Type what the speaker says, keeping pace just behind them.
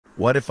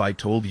What if I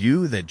told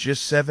you that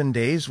just 7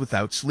 days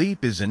without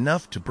sleep is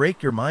enough to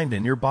break your mind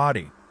and your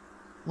body?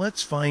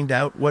 Let's find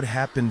out what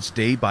happens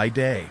day by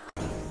day.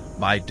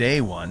 By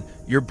day 1,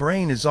 your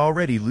brain is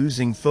already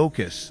losing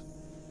focus.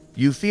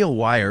 You feel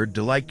wired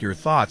like your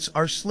thoughts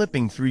are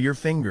slipping through your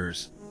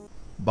fingers.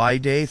 By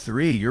day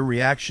 3, your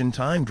reaction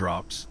time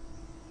drops.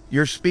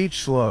 Your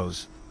speech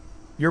slows.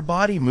 Your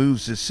body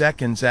moves as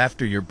seconds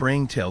after your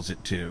brain tells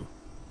it to.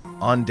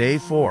 On day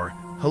 4,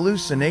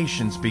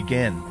 hallucinations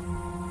begin.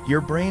 Your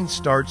brain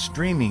starts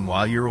dreaming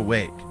while you're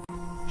awake.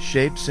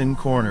 Shapes in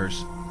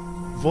corners.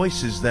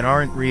 Voices that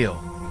aren't real.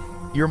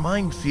 Your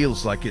mind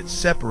feels like it's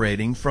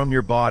separating from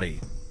your body.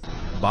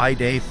 By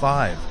day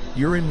 5,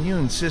 your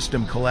immune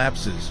system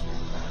collapses.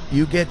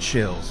 You get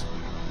chills.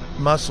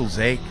 Muscles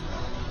ache.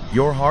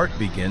 Your heart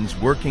begins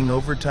working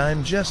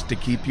overtime just to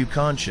keep you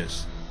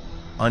conscious.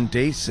 On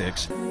day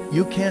 6,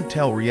 you can't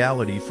tell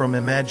reality from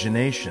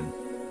imagination.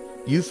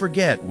 You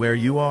forget where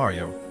you are,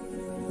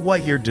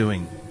 what you're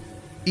doing.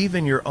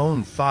 Even your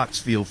own thoughts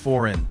feel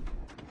foreign.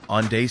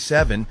 On day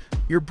 7,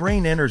 your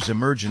brain enters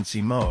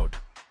emergency mode.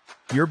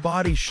 Your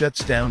body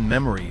shuts down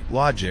memory,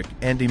 logic,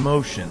 and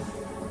emotion.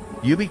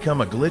 You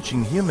become a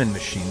glitching human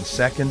machine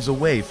seconds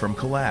away from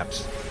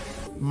collapse.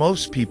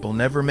 Most people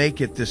never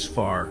make it this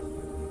far.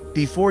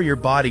 Before your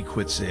body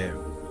quits it,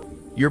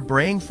 your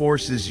brain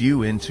forces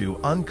you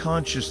into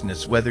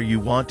unconsciousness whether you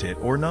want it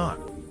or not.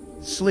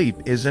 Sleep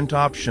isn't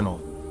optional.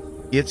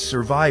 It's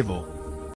survival.